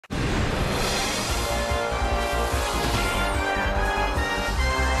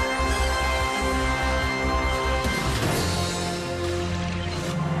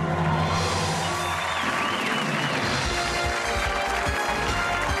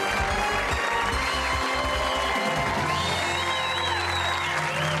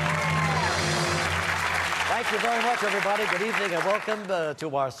very much, everybody. Good evening and welcome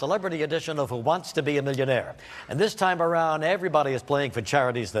to our celebrity edition of Who Wants to Be a Millionaire. And this time around, everybody is playing for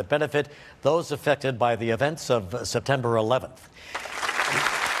charities that benefit those affected by the events of September 11th.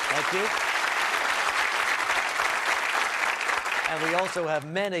 Thank you. And we also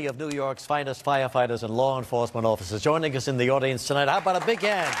have many of New York's finest firefighters and law enforcement officers joining us in the audience tonight. How about a big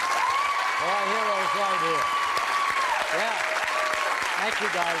hand for our heroes right here? Yeah. Thank you,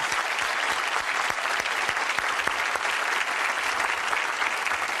 guys.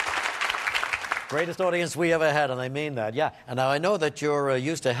 Greatest audience we ever had, and I mean that, yeah. And now I know that you're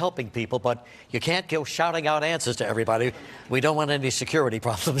used to helping people, but you can't go shouting out answers to everybody. We don't want any security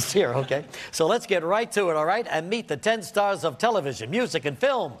problems here, okay? So let's get right to it, all right? And meet the 10 stars of television, music, and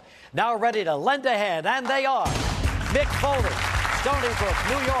film. Now ready to lend a hand, and they are Mick, Foley, Stony Brook,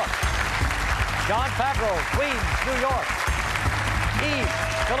 New York. John Favreau, Queens, New York. Eve,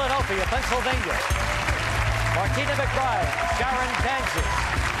 Philadelphia, Pennsylvania. Martina, McBride, Sharon, Kansas.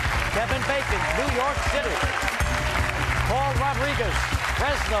 Kevin Bacon, New York City. Paul Rodriguez,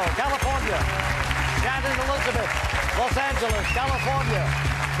 Fresno, California. Shannon Elizabeth, Los Angeles, California.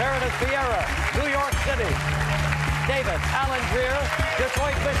 Meredith Vieira, New York City. David Alan Grier,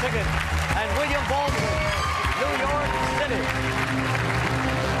 Detroit, Michigan. And William Baldwin, New York City.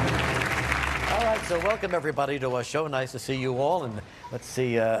 All right, so welcome everybody to our show. Nice to see you all. And let's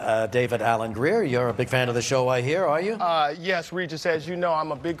see, David Alan Grier, you're a big fan of the show, I hear, are you? Yes, Regis, as you know,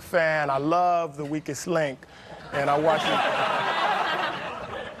 I'm a big fan. I love The Weakest Link, and I watch it.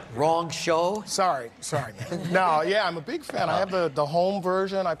 Wrong show? Sorry. No, yeah, I'm a big fan. I have the home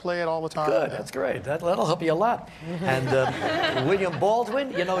version. I play it all the time. Good, that's great. That'll help you a lot. And William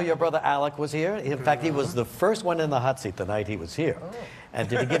Baldwin, you know your brother Alec was here. In fact, he was the first one in the hot seat the night he was here. And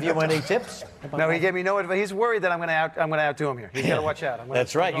did he give you any tips? No, he gave me no advice. He's worried that I'm going to outdo him here. He's got to watch out.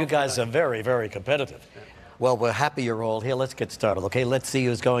 That's right. You guys are very, very competitive. Yeah. Well, we're happy you're all here. Let's get started, okay? Let's see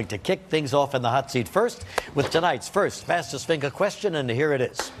who's going to kick things off in the hot seat first with tonight's first fastest finger question, and here it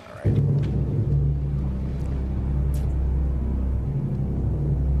is. All right.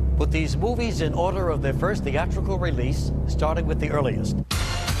 Put these movies in order of their first theatrical release, starting with the earliest.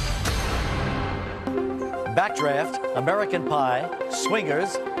 Backdraft, American Pie,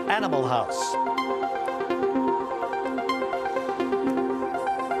 Swingers, Animal House.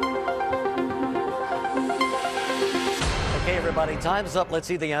 Okay, everybody, time's up. Let's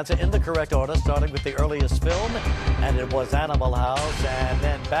see the answer in the correct order, starting with the earliest film. And it was Animal House, and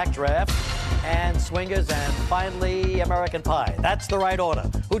then Backdraft, and Swingers, and finally American Pie. That's the right order.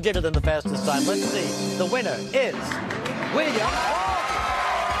 Who did it in the fastest time? Let's see. The winner is William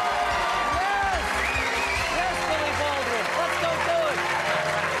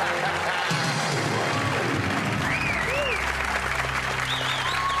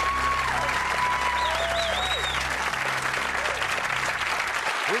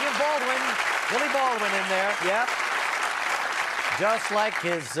Baldwin. Billy Baldwin in there, yeah. Just like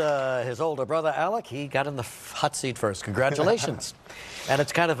his older brother, Alec, he got in the hot seat first. Congratulations. And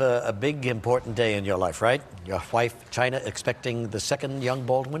it's kind of a big, important day in your life, right? Your wife, China, expecting the second young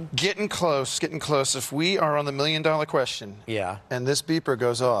Baldwin? Getting close, getting close. If we are on the million-dollar question, yeah, and this beeper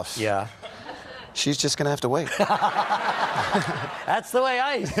goes off, yeah, she's just going to have to wait. That's the way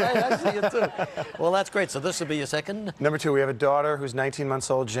I see it, too. Well, that's great. So this will be your second? Number 2, we have a daughter who's 19 months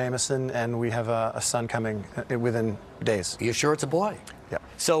old, Jameson, and we have a son coming within days. Are you sure it's a boy? Yeah.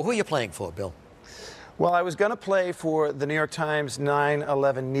 So who are you playing for, Bill? Well, I was going to play for the New York Times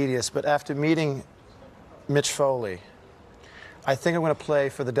 9/11 Neediest, but after meeting Mitch Foley, I think I'm going to play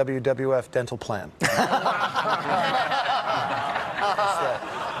for the WWF Dental Plan.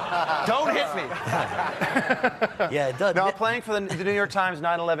 Don't hit me. Yeah, it does. No, I'm playing for the New York Times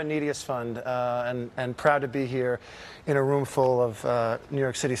 9/11 Neediest Fund, and proud to be here in a room full of New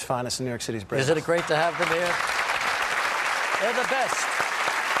York City's finest and New York City's bravest. Isn't it great to have them here? They're the best.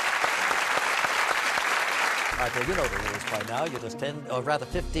 All right, well, you know the rules by now. You're just 10, or rather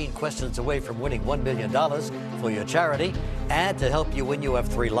 15 questions away from winning $1 million for your charity. And to help you win, you have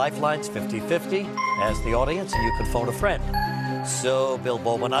 3 lifelines, 50-50, as the audience, and you can phone a friend. So, Bill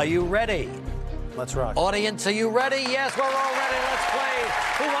Baldwin, are you ready? Let's rock. Audience, are you ready? Yes, we're all ready. Let's play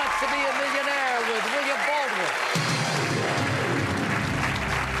Who Wants to Be a Millionaire with William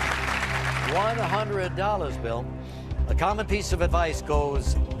Baldwin. $100, Bill. A common piece of advice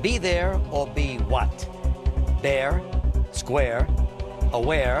goes, be there or be what? Bare, square,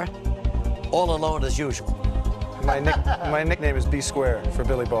 aware, all alone as usual. My nickname is B Square for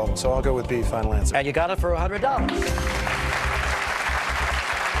Billy Baldwin, so I'll go with B, final answer. And you got it for $100.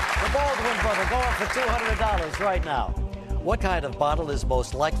 The Baldwin brother going for $200 right now. What kind of bottle is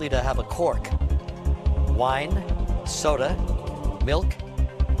most likely to have a cork? wine, soda, milk,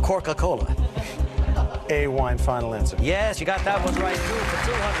 Coca-Cola. A wine, final answer. Yes, you got that one right, too, for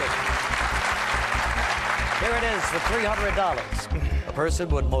 200. Here it is for $300. A person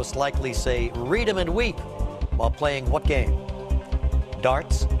would most likely say, read 'em and weep, while playing what game?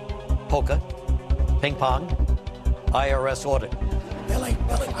 Darts, poker, ping pong, IRS audit. Billy,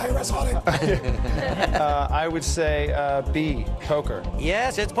 IRS audit. I would say B, poker.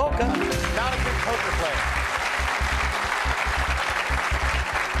 Yes, it's poker. Not a good poker player.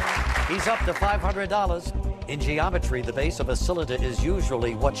 He's up to $500. In geometry, the base of a cylinder is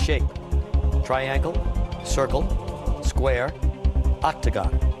usually what shape? Triangle, circle, square,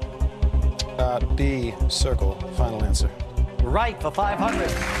 octagon. B, circle, final answer. Right for 500.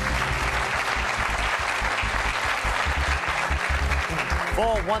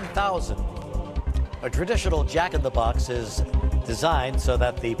 For 1,000. A traditional jack-in-the-box is designed so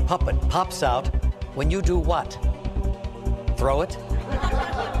that the puppet pops out when you do what? Throw it,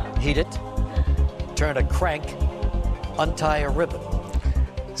 heat it, turn a crank, untie a ribbon.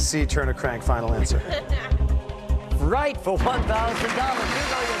 C, turn a crank, final answer. Right for $1,000. You know your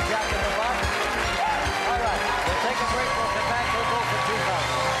jack-in-the-box. All right, we'll take a break. We'll come back. We'll go for 2,000.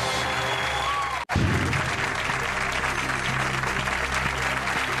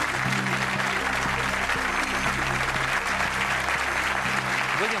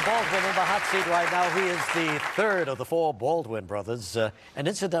 William Baldwin in the hot seat right now. He is the third of the four Baldwin brothers, and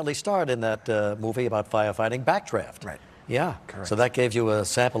incidentally starred in that movie about firefighting, Backdraft. Right. Yeah. Correct. So that gave you a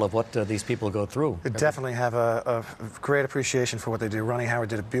sample of what these people go through. I definitely have a great appreciation for what they do. Ronnie Howard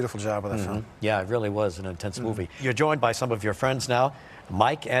did a beautiful job with that film. Yeah, it really was an intense movie. You're joined by some of your friends now,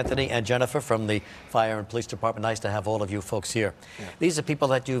 Mike, Anthony, and Jennifer from the Fire and Police Department. Nice to have all of you folks here. Yeah. These are people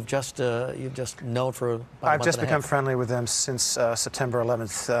that you've just known for about a I've month just and a become half. friendly with them since September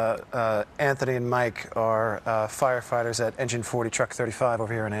 11th. Anthony and Mike are firefighters at Engine 40 Truck 35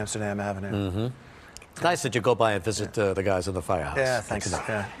 over here on Amsterdam Avenue. It's nice that you go by and visit the guys in the firehouse. Yeah, thanks.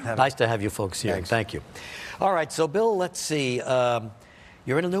 Yeah, nice to have you folks here. Thanks. Thank you. All right, so Bill, let's see.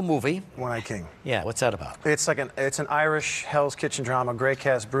 You're in a new movie. One Eye King. Yeah, what's that about? It's like it's an Irish Hell's Kitchen drama. Great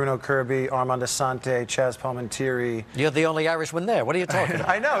cast: Bruno Kirby, Armand Asante, Chaz Palminteri. You're the only Irishman there. What are you talking about?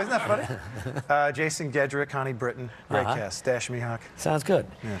 I know, isn't that funny? Jason Gedrick, Connie Britton. Great cast. Dash Mihawk. Sounds good.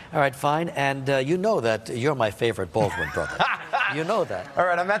 Yeah. All right, fine. And you know that you're my favorite Baldwin brother. You know that. All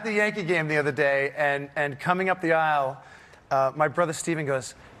right, I'm at the Yankee game the other day, and coming up the aisle, my brother Steven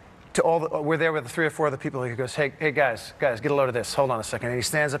goes, we're there with 3 or 4 other people. He goes, hey guys, get a load of this. Hold on a second. And he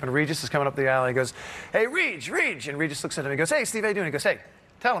stands up, and Regis is coming up the aisle. And he goes, hey, Reg. And Regis looks at him. He goes, hey, Steve, how you doing? He goes, hey,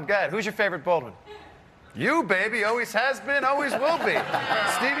 tell him, go ahead. Who's your favorite Baldwin? You, baby. Always has been, always will be.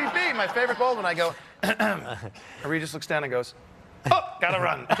 Stevie B, my favorite Baldwin. I go, and Regis looks down and goes, oh, gotta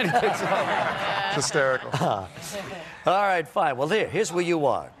run. And he takes off. It's hysterical. All right, fine. Well, here's where you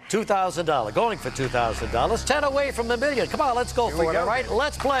are. $2,000. Going for $2,000. 10 away from the million. Come on, let's go for it, all right?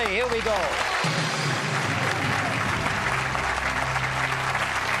 Let's play. Here we go.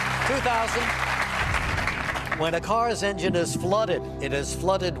 2,000. When a car's engine is flooded, it is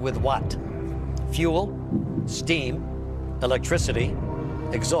flooded with what? Fuel, steam, electricity,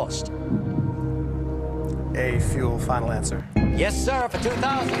 exhaust. A, fuel, final answer. Yes, sir, for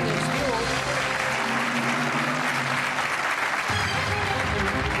 2,000. It's fuel.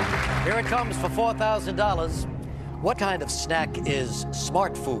 Here it comes for $4,000. What kind of snack is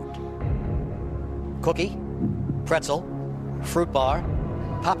smart food? Cookie, pretzel, fruit bar,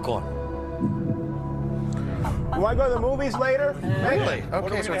 popcorn. You want to go to the movies later? Really?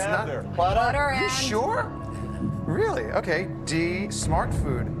 Okay, so it's not there? Butter You and... sure? Really? Okay. D, smart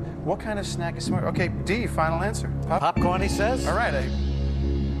food. What kind of snack is smart? Okay, D, final answer. Popcorn, he says. All right.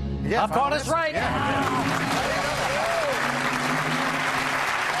 Yeah, Popcorn final is answer. right.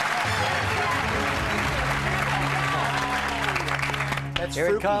 That's Here it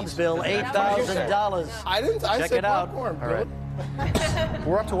fruit comes, piece. Bill. $8,000. I didn't. I Check said it out. popcorn, All Bill. right.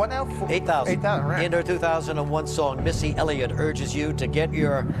 We're up to what now? 8,000. 8,000, right. In her 2001 song, Missy Elliott urges you to get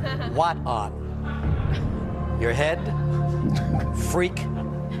your what on? Your head, freak,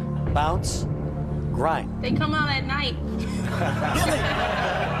 bounce, grind. They come out at night.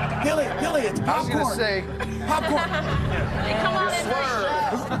 Billy, it's I was popcorn. gonna say, Popcorn. They come out at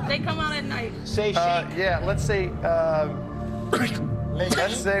night. They come out at night. Say yeah, let's say,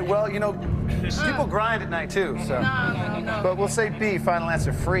 let's say, well, you know, people grind at night too, so. No. But we'll say B, final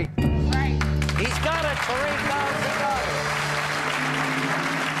answer, free. Right. He's got it for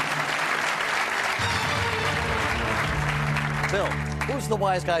 $8,000. Bill, who's the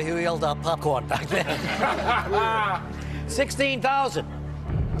wise guy who yelled out popcorn back then? 16,000.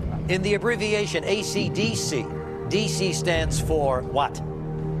 In the abbreviation ACDC, DC stands for what?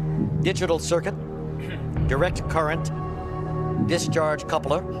 Digital circuit, direct current, discharge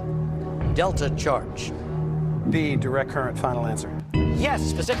coupler, delta charge. B, direct current, final answer.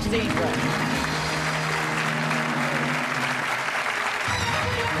 Yes, for 16 grand.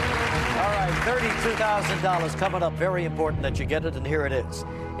 All right, $32,000 coming up. Very important that you get it, and here it is.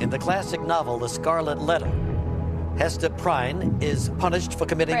 In the classic novel, The Scarlet Letter, Hester Prynne is punished for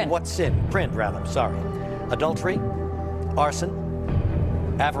committing what sin? Prynne, rather, sorry. Adultery, arson,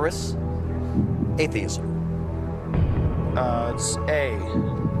 avarice, atheism. It's A,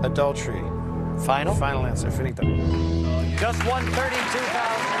 adultery. Final? Final answer, finito. Just won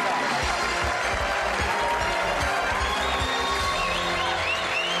 $32,000.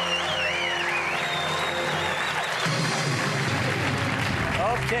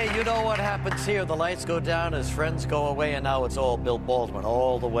 Okay, you know what happens here. The lights go down, his friends go away, and now it's all Bill Baldwin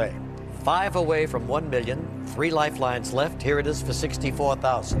all the way. 5 away from 1 million, 3 lifelines left. Here it is for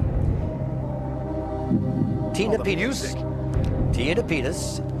 64,000. Tina Penis. Tina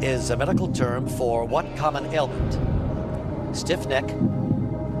Penis is a medical term for what common ailment? Stiff neck,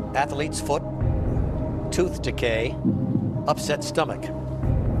 athlete's foot, tooth decay, upset stomach.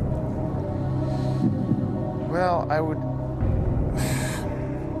 Well, I would...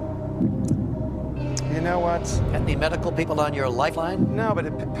 You know what? Any medical people on your lifeline? No, but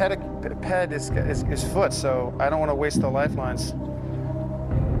ped is foot, so I don't want to waste the lifelines.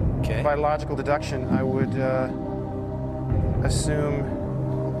 Okay. By logical deduction, I would assume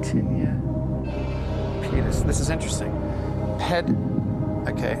tinea penis. This is interesting. Ped,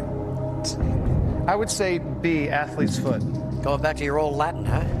 okay. I would say B, athlete's foot. Going back to your old Latin,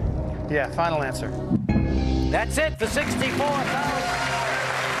 huh? Yeah, final answer. That's it for 64,000.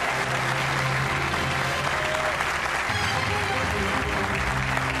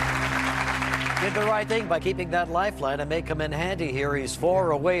 Did the right thing by keeping that lifeline and may come in handy here. He's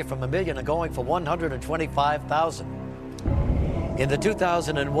 4 away from $1 million and going for 125,000. In the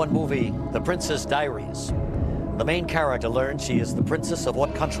 2001 movie, The Princess Diaries, the main character learns she is the princess of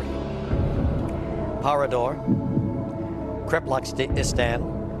what country? Parador, Kreplakistan,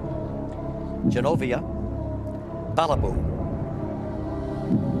 Genovia, Balabu.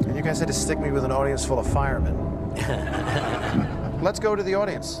 And you guys had to stick me with an audience full of firemen. Let's go to the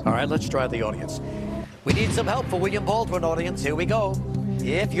audience. All right, let's try the audience. We need some help for William Baldwin, audience. Here we go.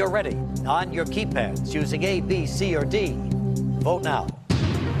 If you're ready, on your keypads, using A, B, C, or D, vote now.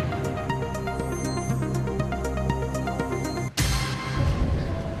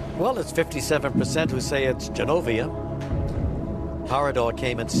 Well, it's 57% who say it's Genovia. Parador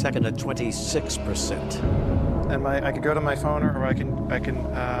came in second at 26%. And I could go to my phone, or I can. All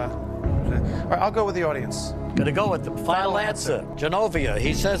right, I'll go with the audience. Gonna go with the final answer. Genovia.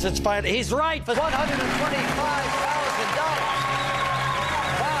 He says it's fine. He's right for $125,000.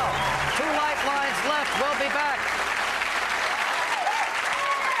 Wow. 2 lifelines left. We'll be back.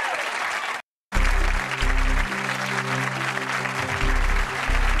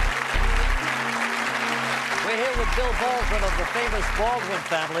 We're here with Bill Baldwin of the famous Baldwin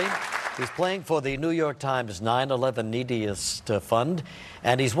family. He's playing for the New York Times 9/11 Neediest Fund,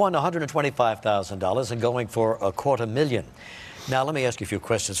 and he's won $125,000 and going for $250,000. Now, let me ask you a few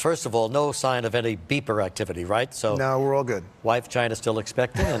questions. First of all, no sign of any beeper activity, right? So No, we're all good. wife China still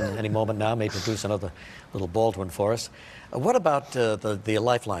expecting, and any moment now may produce another little Baldwin for us. What about the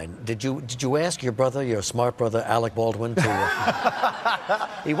lifeline? Did you ask your brother, your smart brother, Alec Baldwin, to...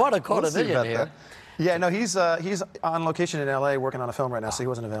 he won $250,000 here. That. Yeah, no, he's on location in L.A. working on a film right now, so he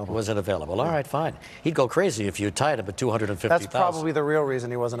wasn't available. Wasn't available. All right, fine. He'd go crazy if you tied him at $250,000. That's probably the real reason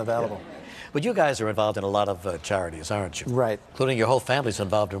he wasn't available. Yeah. But you guys are involved in a lot of charities, aren't you? Right. Including your whole family's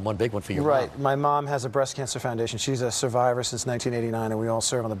involved in one big one for your Right. mom. My mom has a breast cancer foundation. She's a survivor since 1989, and we all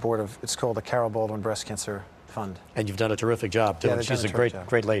serve on the board of, it's called the Carol Baldwin Breast Cancer Fund. And you've done a terrific job, too. Yeah, And they've done she's a a terrific great, job.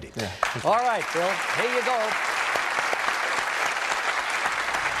 great lady. Yeah. All right, Bill, here you go.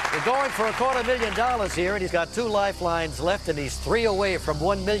 We're going for $250,000 here, and he's got 2 lifelines left, and he's 3 away from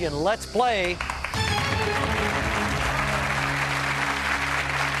 $1 million. Let's play.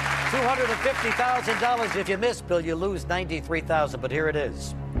 $250,000. If you miss, Bill, you lose $93,000, but here it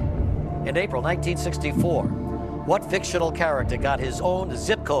is. In April 1964, what fictional character got his own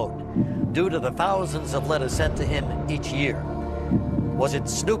zip code due to the thousands of letters sent to him each year? Was it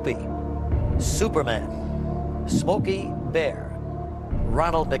Snoopy, Superman, Smokey Bear,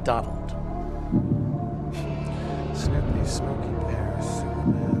 Ronald McDonald? Snoopy, Smokey Bear,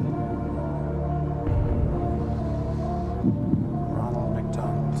 Superman, Ronald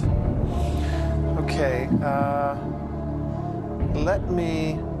McDonald. Okay, let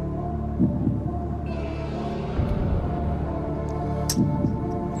me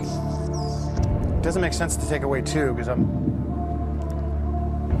It doesn't make sense to take away 2 because I'm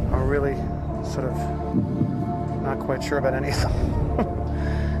really sort of not quite sure about any of them.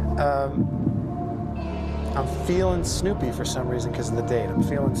 I'm feeling Snoopy for some reason because of the date. I'm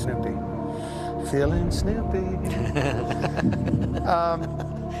feeling Snoopy. Feeling Snoopy.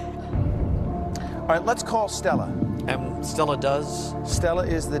 All right, let's call Stella. And Stella does? Stella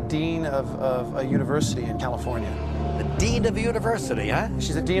is the dean of a university in California. The dean of a university, huh?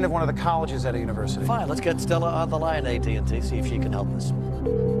 She's the dean of one of the colleges at a university. Fine, let's get Stella on the line, AT&T, see if she can help us.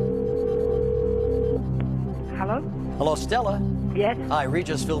 Hello? Hello, Stella. Yes? Hi,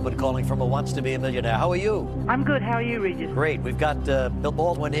 Regis Philbin calling from a Wants to Be a Millionaire. How are you? I'm good. How are you, Regis? Great. We've got Bill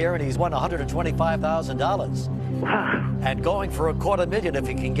Baldwin here, and he's won $125,000. Wow. And going for $250,000 if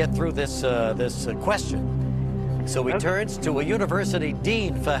he can get through this question. So he turns to a university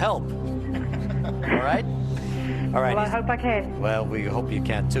dean for help. All right? All right. Well, I hope I can. Well, we hope you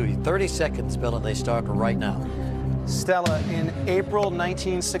can, too. 30 seconds, Bill, and they start right now. Stella, in April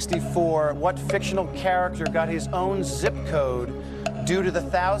 1964, what fictional character got his own zip code due to the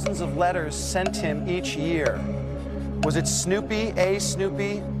thousands of letters sent him each year? Was it Snoopy, A.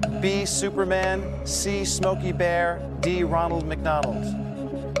 Snoopy, B. Superman, C. Smokey Bear, D. Ronald McDonald?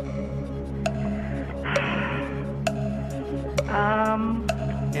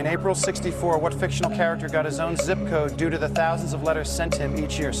 In April '64, what fictional character got his own zip code due to the thousands of letters sent him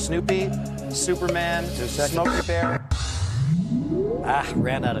each year? Snoopy, Superman, Smokey Bear?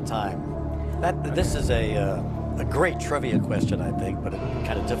 Ran out of time. This is a great trivia question, I think, but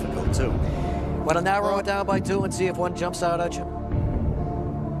kind of difficult, too. Want to narrow it down by 2 and see if one jumps out at you?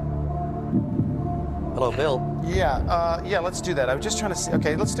 Hello, Bill. Yeah, let's do that. I was just trying to see.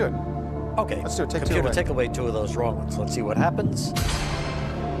 Okay, let's do it. Okay. Let's do it. Take 2 Computer, away. take away 2 of those wrong ones. Let's see what happens.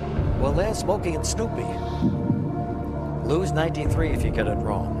 Well, there's Smokey and Snoopy. Lose 93 if you get it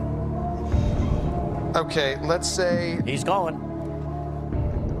wrong. Okay, let's say He's going.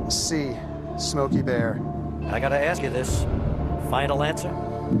 C. Smokey Bear. I got to ask you this. Final answer?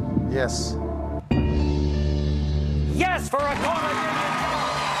 Yes. Yes, for $250,000.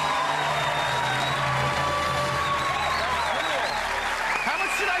 How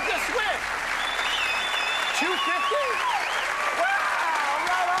much did I just win? 250? Wow,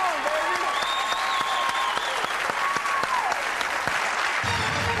 right on, baby.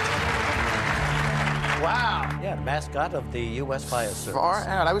 Wow. Yeah, mascot of the U.S. Fire Service. Far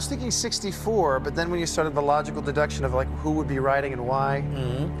out. I was thinking 64, but then when you started the logical deduction of like who would be riding and why,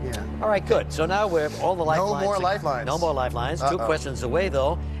 yeah. All right, good. So now we're all the lifelines. more lifelines. No more lifelines. 2 questions away,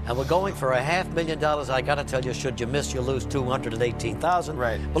 though, and we're going for $500,000. I got to tell you, should you miss, you lose $218,000.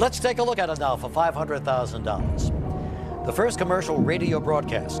 Right. But let's take a look at it now for $500,000. The first commercial radio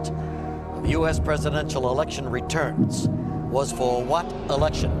broadcast of U.S. presidential election returns was for what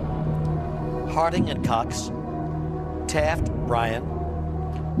election? Harding and Cox, Taft, Bryan,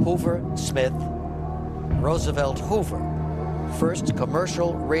 Hoover, Smith, Roosevelt, Hoover. First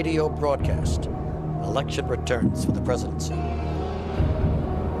commercial radio broadcast. Election returns for the presidency.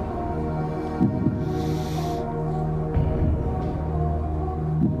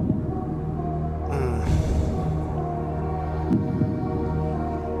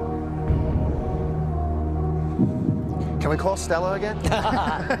 Can we call Stella again?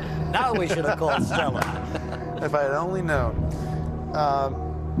 Now we should have called Stella. If I had only known.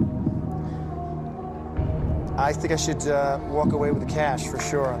 I think I should walk away with the cash for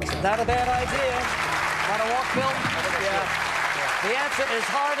sure. Not a bad idea. Want to walk, Bill? Yeah. The answer is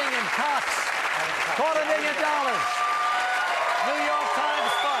Harding and Cox. $250,000. New York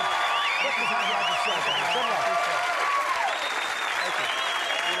Times fund. Look at how you have to say that. Good luck. Thank you.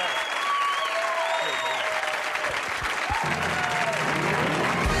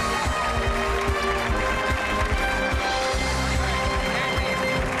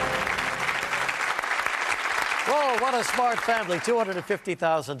 Whoa, what a smart family.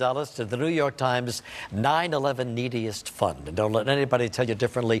 $250,000 to the New York Times 9/11 Neediest Fund. And don't let anybody tell you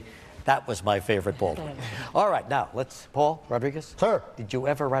differently. That was my favorite Baldwin. All right, now, Paul Rodriguez. Sir. Did you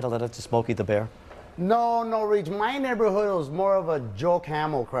ever write a letter to Smokey the Bear? No, Rich. My neighborhood was more of a Joe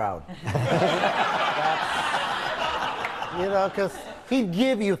Camel crowd. Because he'd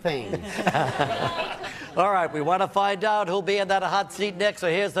give you things. All right, we want to find out who'll be in that hot seat next. So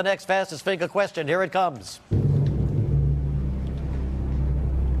here's the next fastest finger question. Here it comes.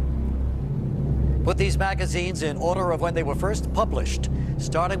 Put these magazines in order of when they were first published,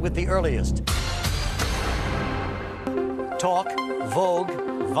 starting with the earliest. Talk, Vogue,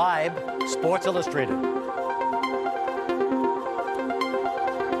 Vibe, Sports Illustrated.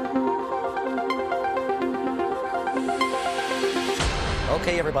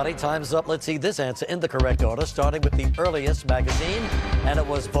 Okay, everybody, time's up. Let's see this answer in the correct order, starting with the earliest magazine, and it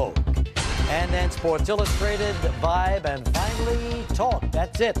was Vogue. And then Sports Illustrated, Vibe, and finally Talk.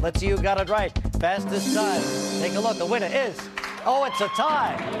 That's it. Let's see who got it right. Fastest time. Take a look. The winner is... Oh, it's a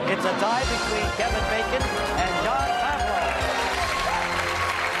tie. It's a tie between Kevin Bacon and John Favreau.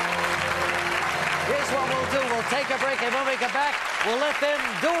 Here's what we'll do. We'll take a break, and when we come back, we'll let them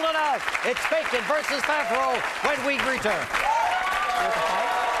duel it out. It's Bacon versus Favreau when we return.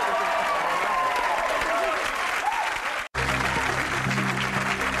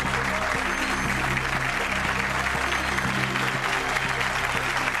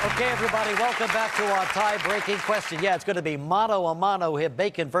 Okay, everybody, welcome back to our tie-breaking question. Yeah, it's going to be mano a mano here,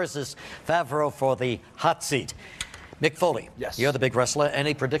 Bacon versus Favreau for the hot seat. Mick Foley, yes, you're the big wrestler.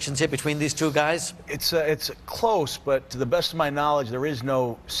 Any predictions here between these two guys? It's close, but to the best of my knowledge, there is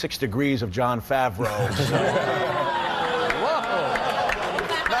no 6 degrees of John Favreau. So.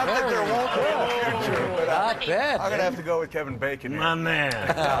 Not that there won't be in the future, but Not bad. I'm going to have to go with Kevin Bacon. My man.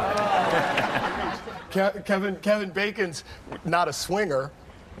 Kevin Bacon's not a swinger.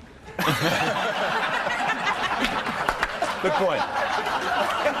 Good point.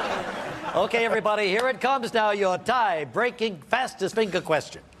 Okay, everybody, here it comes now, your tie-breaking fastest finger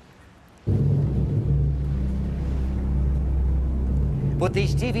question. Put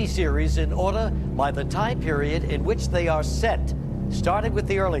these TV series in order by the time period in which they are set, starting with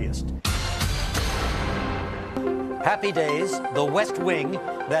the earliest. Happy Days, The West Wing,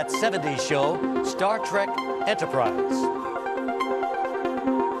 That 70s Show, Star Trek, Enterprise.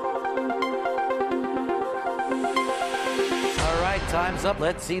 Time's up.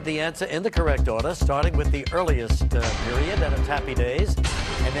 Let's see the answer in the correct order, starting with the earliest period, and it's Happy Days.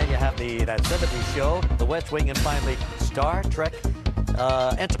 And then you have That 70s Show, The West Wing, and finally Star Trek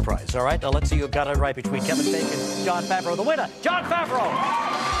Enterprise. All right, now let's see who got it right between Kevin Bacon and John Favreau. The winner, John Favreau.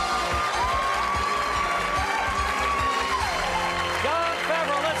 John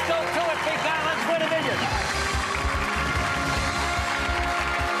Favreau, let's go to it, big guy. Let's win $1 million.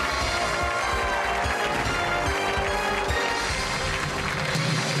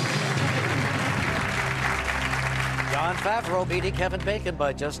 John Favreau beating Kevin Bacon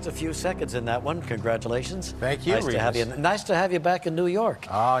by just a few seconds in that one. Congratulations. Thank you, Nice to have you. Nice to have you back in New York.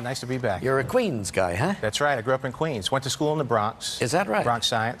 Oh, nice to be back. You're a Queens guy, huh? That's right. I grew up in Queens. Went to school in the Bronx. Is that right? Bronx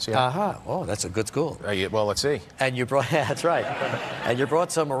Science, yeah. Uh-huh. Oh, that's a good school. Well, let's see. And you brought, yeah, that's right. And you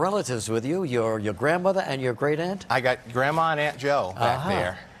brought some relatives with you, your grandmother and your great aunt? I got Grandma and Aunt Joe back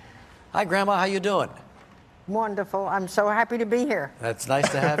there. Hi, Grandma. How you doing? Wonderful. I'm so happy to be here. That's nice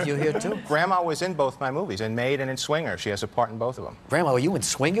to have you here, too. Grandma was in both my movies, in Maid and in Swinger. She has a part in both of them. Grandma, were you in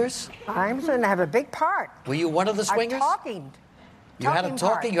Swingers? I'm going to have a big part. Were you one of the Swingers? You had a talking?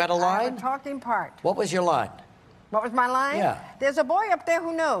 Part. You had a line? I had a talking part. What was your line? What was my line? Yeah. There's a boy up there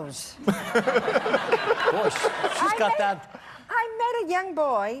who knows. Boy, she's got that. I met a young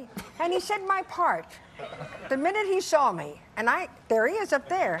boy, and he said my part. The minute he saw me, and there he is up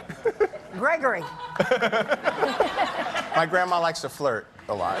there, Gregory. My grandma likes to flirt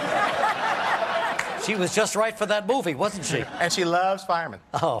a lot. She was just right for that movie, wasn't she? And she loves firemen.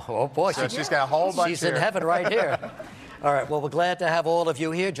 Oh boy. So she's got a whole bunch She's here. in heaven right here. All right, well, we're glad to have all of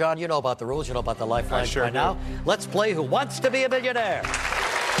you here. John, you know about the rules. You know about the lifeline sure by do. now. Let's play Who Wants to Be a Millionaire?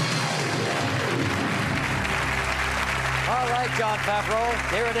 All right, John Favreau,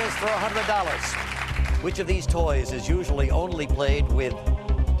 here it is for $100. Which of these toys is usually only played with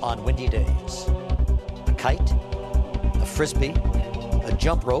on windy days? A kite, a frisbee, a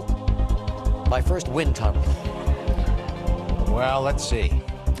jump rope, my first wind tunnel. Well, let's see.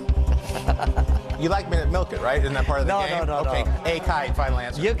 You like me to milk it, right? Isn't that part of the game? No. Okay, a kite, final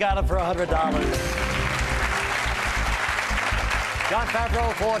answer. You got it for $100. John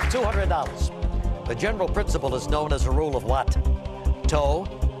Favreau for $200. The general principle is known as a rule of what? Toe,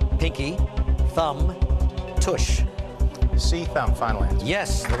 pinky, thumb, tush. C, thumb, final answer.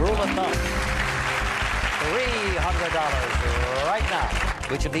 Yes, the rule of thumb. $300 right now.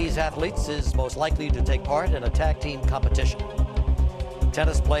 Which of these athletes is most likely to take part in a tag team competition?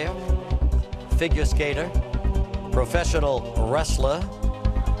 Tennis player, figure skater, professional wrestler,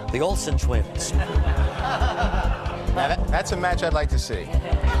 the Olsen twins. Now, that's a match I'd like to see.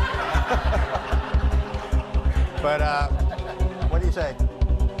 But, what do you say?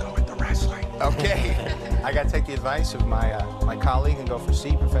 Go with the wrestling. Okay. I got to take the advice of my colleague and go for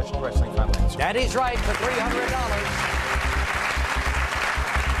C, professional wrestling, final answer. That is right for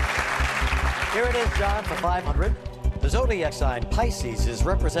 $300. Here it is, John, for $500. The zodiac sign Pisces is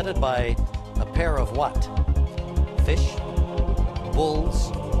represented by a pair of what? Fish,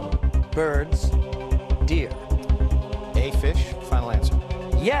 bulls, birds, deer. A, fish, final answer.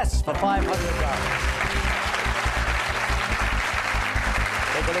 Yes, for $500.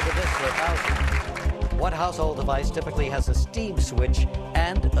 Take a look at this for $1,000. What household device typically has a steam switch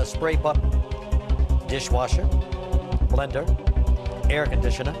and a spray button? Dishwasher, blender, air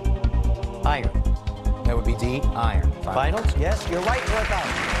conditioner, iron. That would be D, iron. Finals? Yes, you're right for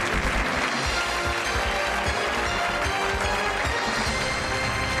 $1,000.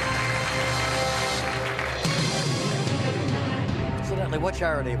 Incidentally, what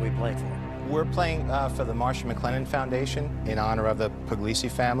charity are we playing for? We're playing for the Marcia McLennan Foundation in honor of the Puglisi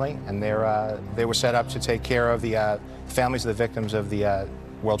family, and they were set up to take care of the families of the victims of the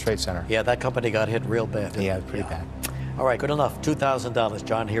World Trade Center. Yeah, that company got hit real bad. Yeah, pretty bad. All right, good enough. $2,000,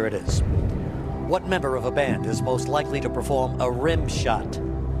 John. Here it is. What member of a band is most likely to perform a rim shot?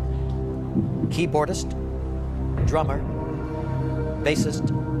 Keyboardist, drummer, bassist,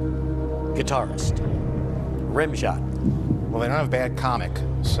 guitarist. Rim shot. Well, they don't have a bad comic,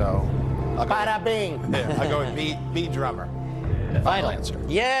 so Bada bing. yeah, I'll go with B, drummer. Final answer.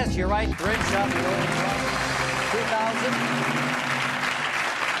 Yes, you're right. Rim shot. $2,000.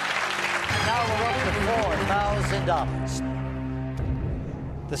 Now we're up to $4,000.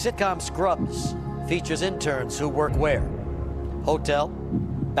 The sitcom Scrubs features interns who work where? Hotel,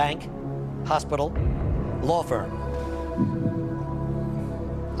 bank, hospital, law firm.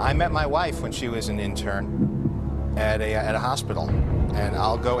 I met my wife when she was an intern at a hospital, and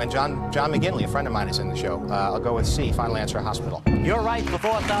I'll go. And John McGinley, a friend of mine, is in the show. I'll go with C. Final answer: hospital. You're right for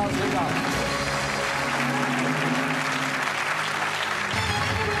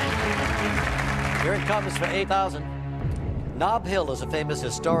 $4,000. Here it comes for $8,000. Nob Hill is a famous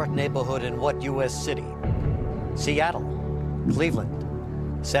historic neighborhood in what U.S. city? Seattle, Cleveland,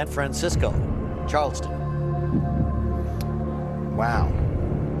 San Francisco, Charleston. Wow.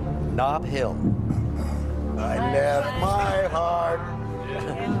 Nob Hill. I left my heart.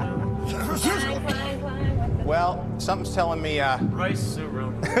 Well, something's telling me. Rice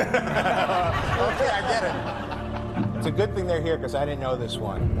room. Okay, I get it. It's a good thing they're here because I didn't know this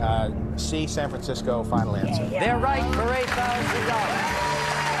one. C, San Francisco. Final answer. They're right for $8,000.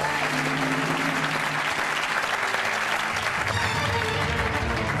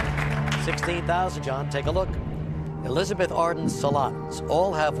 $16,000, John. Take a look. Elizabeth Arden's salons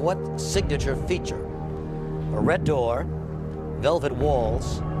all have what signature feature? A red door, velvet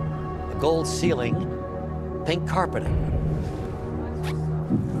walls, a gold ceiling, pink carpeting.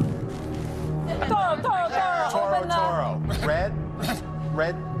 Toro. Red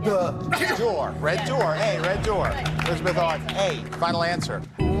door. Red door. A, red door. Elizabeth Arden. A. Final answer.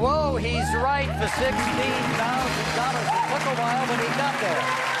 Whoa, he's right for $16,000. It took a while, but he got there.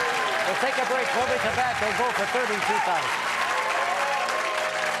 We'll take a break. When we come back, they'll go for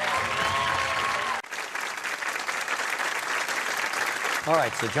 $32,000. All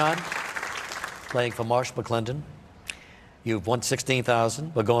right, so John, playing for Marsh McClendon. You've won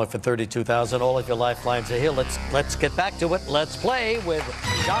 $16,000. We're going for $32,000. All of your lifelines are here. Let's get back to it. Let's play with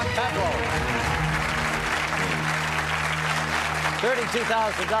John Favreau.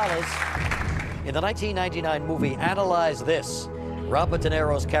 $32,000. In the 1999 movie Analyze This, Robert De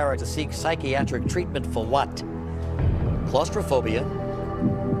Niro's character seeks psychiatric treatment for what? Claustrophobia,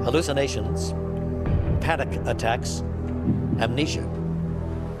 hallucinations, panic attacks, amnesia.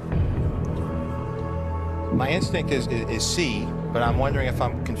 My instinct is C, but I'm wondering if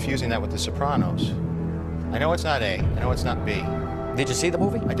I'm confusing that with The Sopranos. I know it's not A. I know it's not B. Did you see the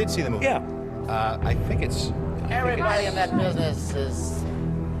movie? I did see the movie. Yeah. I think it's. Everybody in that business is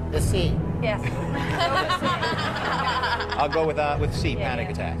C. Yes. I'll go with C. Panic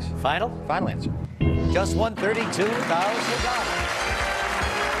attacks. Final? Final answer. Just won $32,000.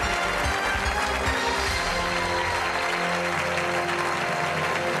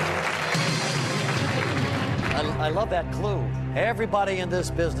 I love that clue. Everybody in this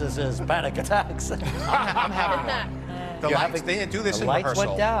business is panic attacks. I'm having one. The lights, they didn't do this the in lights rehearsal.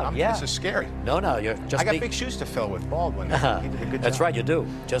 went down, yeah. This is scary. No, you're just I got me. big shoes to fill with Baldwin. He did a good That's job. right, you do.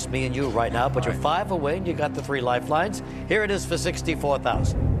 Just me and you right now, but you're 5 away and you got the 3 lifelines. Here it is for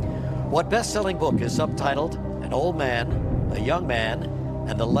 $64,000. What best-selling book is subtitled An Old Man, a Young Man,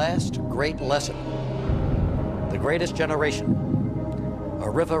 and the Last Great Lesson? The Greatest Generation. A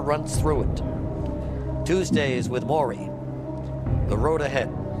River Runs Through It. Tuesdays with Maury. The Road Ahead.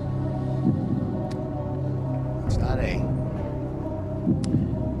 It's not A.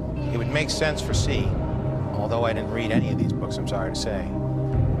 It would make sense for C, although I didn't read any of these books, I'm sorry to say.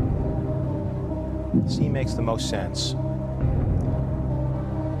 C makes the most sense.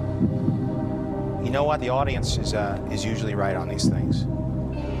 You know what? The audience is usually right on these things.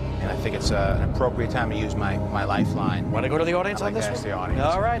 and I think it's an appropriate time to use my lifeline. Want to go to the audience I'd on like this to ask one? the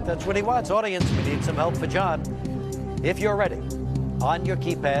audience. All right, that's what he wants. Audience, we need some help for John. If you're ready, on your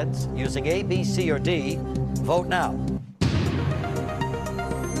keypads, using A, B, C, or D, vote now.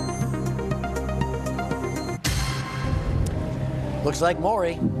 Looks like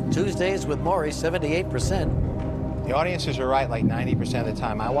Maury. Tuesdays with Maury, 78%. The audiences are right like 90% of the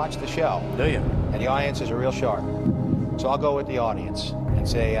time. I watch the show. Do you? And the audiences are real sharp. So I'll go with the audience and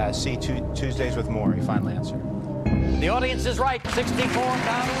say C, Tuesdays with Maury. Final answer. The audience is right,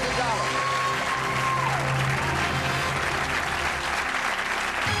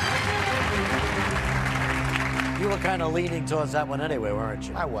 $64,000. You were kind of leaning towards that one anyway, weren't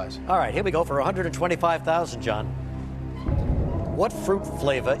you? I was. All right, here we go for $125,000, John. What fruit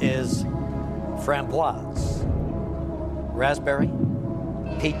flavor is framboise? Raspberry,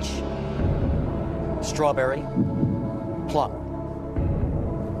 peach, strawberry, plum.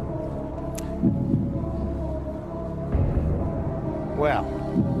 Well,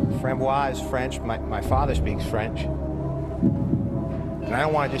 framboise, French. My father speaks French. And I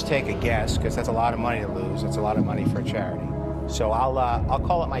don't want to just take a guess, because that's a lot of money to lose. That's a lot of money for a charity. So I'll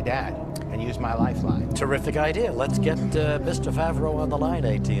call up my dad and use my lifeline. Terrific idea. Let's get Mr. Favreau on the line,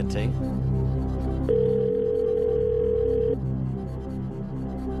 AT&T.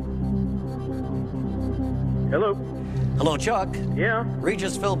 Hello. Hello, Chuck. Yeah.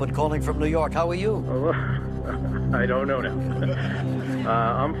 Regis Philbin calling from New York. How are you? I don't know now.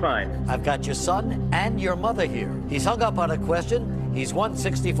 I'm fine. I've got your son and your mother here. He's hung up on a question. He's won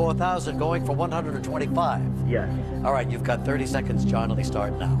 $64,000, going for $125,000. Yes. All right, you've got 30 seconds, John. Let me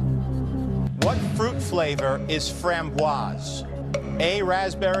start now. What fruit flavor is framboise? A,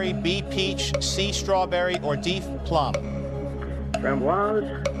 raspberry, B, peach, C, strawberry, or D, plum?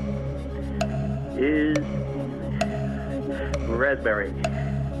 Framboise is raspberry.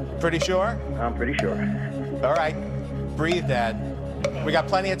 Pretty sure? I'm pretty sure. All right. Breathe, Dad. We got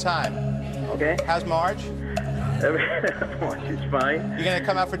plenty of time. Okay. How's Marge? Marge is fine. You gonna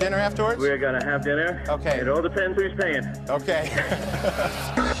come out for dinner afterwards? We're gonna have dinner. Okay. It all depends who's paying. Okay.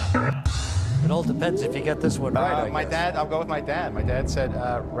 It all depends if you get this one right, I my guess. dad, I'll go with my dad. My dad said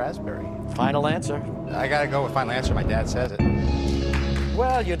raspberry. Final answer? I gotta go with final answer. My dad says it.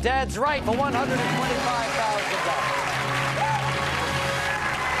 Well, your dad's right for $125,000.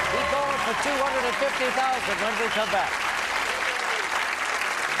 He's going for $250,000 when we come back.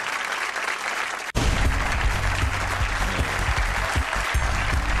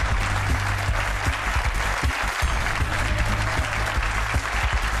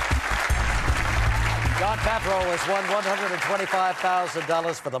 John Favreau has won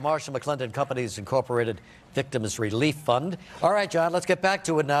 $125,000 for the Marshall McClendon Companies Incorporated Victims Relief Fund. All right, John, let's get back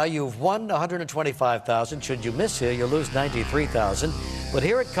to it now. You've won $125,000. Should you miss here, you'll lose $93,000. But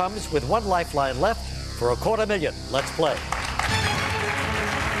here it comes with one lifeline left for $250,000. Let's play.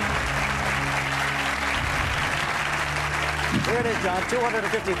 Here it is, John,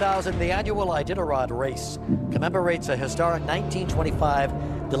 $250,000, the annual Iditarod race commemorates a historic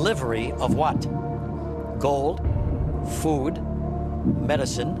 1925 delivery of what? Gold, food,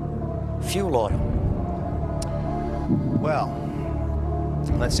 medicine, fuel oil. Well,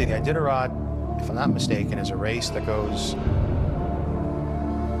 let's see. The Iditarod, if I'm not mistaken, is a race that goes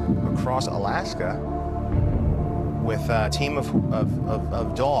across Alaska with a team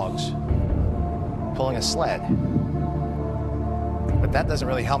of dogs pulling a sled. But that doesn't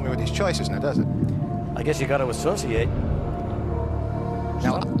really help me with these choices now, does it? I guess you got to associate.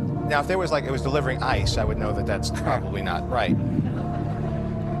 Now, if there was like it was delivering ice, I would know that that's probably not right.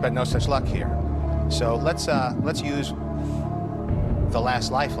 But no such luck here. So let's use the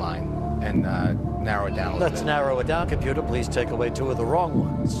last lifeline and narrow it down a little bit. Let's narrow it down, computer. Please take away two of the wrong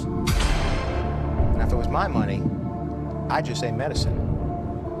ones. Now, if it was my money, I'd just say medicine.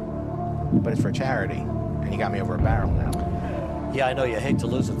 But it's for charity, and you got me over a barrel now. Yeah, I know you hate to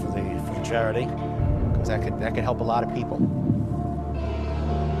lose it for the charity. Because that could help a lot of people.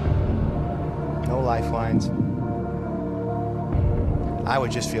 No lifelines. I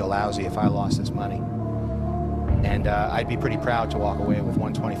would just feel lousy if I lost this money. And I'd be pretty proud to walk away with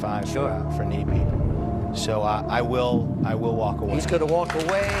 $125 for needy people. So I will walk away. He's going to walk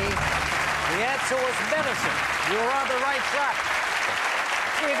away. The answer was medicine. You were on the right track.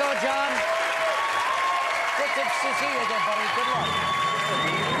 Here you go, John. Good to see you again, buddy. Good luck.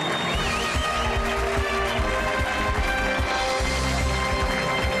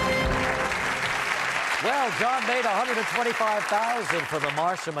 Well, John made $125,000 for the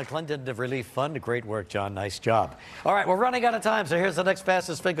Marshall McClendon Relief Fund. Great work, John. Nice job. All right, we're running out of time, so here's the next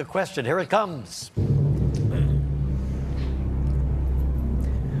fastest finger question. Here it comes.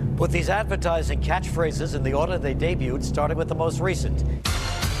 Put these advertising catchphrases in the order they debuted, starting with the most recent.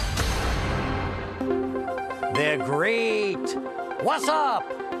 They're great. What's up?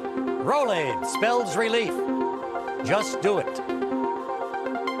 Rolade spells relief. Just do it.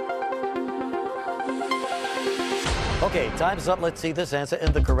 Okay, time's up. Let's see this answer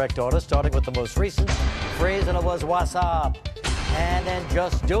in the correct order, starting with the most recent phrase, and it was what's up? And then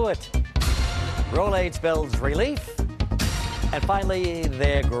just do it. Rolade spells relief. And finally,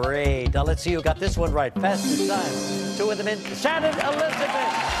 they're great. Now let's see who got this one right. Fastest time. Two of them in. Shannon Elizabeth.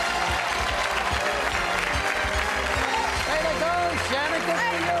 Way to go, Shannon. Good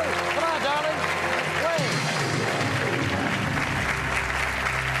for you. Come on, darling. Wait.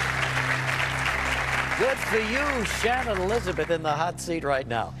 Good for you, Shannon Elizabeth, in the hot seat right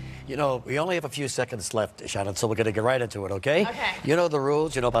now. You know, we only have a few seconds left, Shannon, so we're going to get right into it, okay? Okay. You know the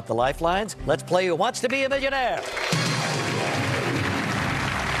rules. You know about the lifelines. Let's play Who Wants to Be a Millionaire?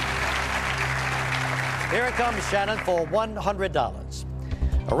 Here it comes, Shannon, for $100.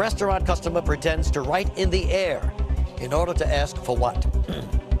 A restaurant customer pretends to write in the air in order to ask for what?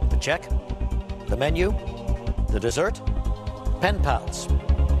 The check? The menu? The dessert? Pen pals?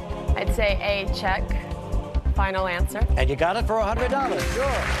 I'd say A, check. Final answer. And you got it for $100,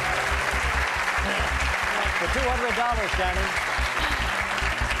 sure. For $200, Shannon.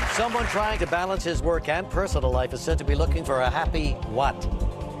 Someone trying to balance his work and personal life is said to be looking for a happy what?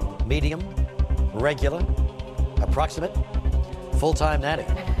 Medium? Regular? Approximate? Full-time nanny?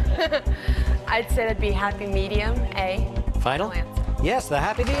 I'd say that'd be happy medium, A. Final answer. Yes, the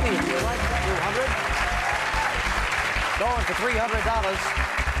happy medium. You're right, 200. Going for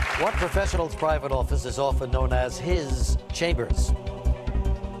 $300. What professional's private office is often known as his chambers?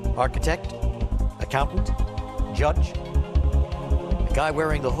 Architect? Accountant? Judge? The guy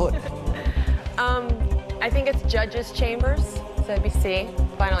wearing the hood? I think it's judge's chambers, so it'd be C.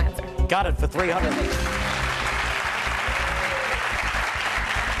 Final answer. Got it for $300.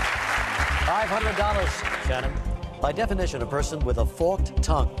 $500, Shannon. By definition, a person with a forked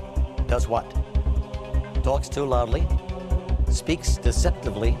tongue does what? Talks too loudly, speaks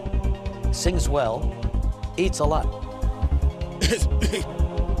deceptively, sings well, eats a lot.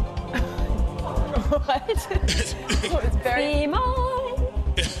 What? It's very... Be mine.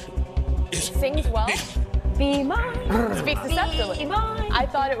 Sings well. Be mine. Speaks deceptively. Be mine. I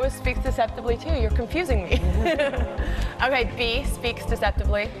thought it was speaks deceptively too. You're confusing me. Okay, B, speaks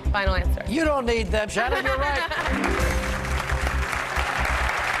deceptively. Final answer. You don't need them, Shannon. You're right.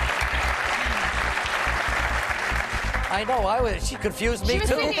 I know. She confused me She was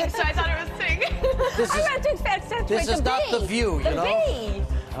too. singing, so I thought it was sing. This is not the View, you know. B.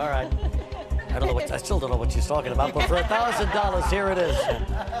 All right. I still don't know what she's talking about, but for $1,000, here it is.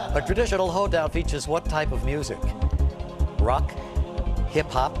 A traditional hoedown features what type of music? Rock,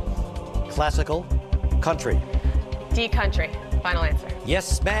 hip-hop, classical, country? D, country. Final answer.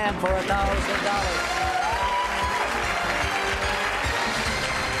 Yes, ma'am, for $1,000.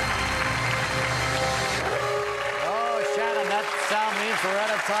 Oh, Shannon, that sound means we're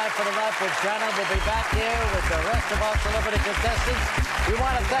out of time for tonight, but Shannon will be back here with the rest of our celebrity contestants. We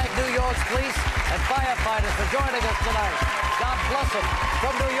want to thank New York's police and firefighters for joining us tonight. God bless them.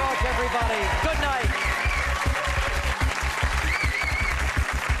 From New York, everybody, good night.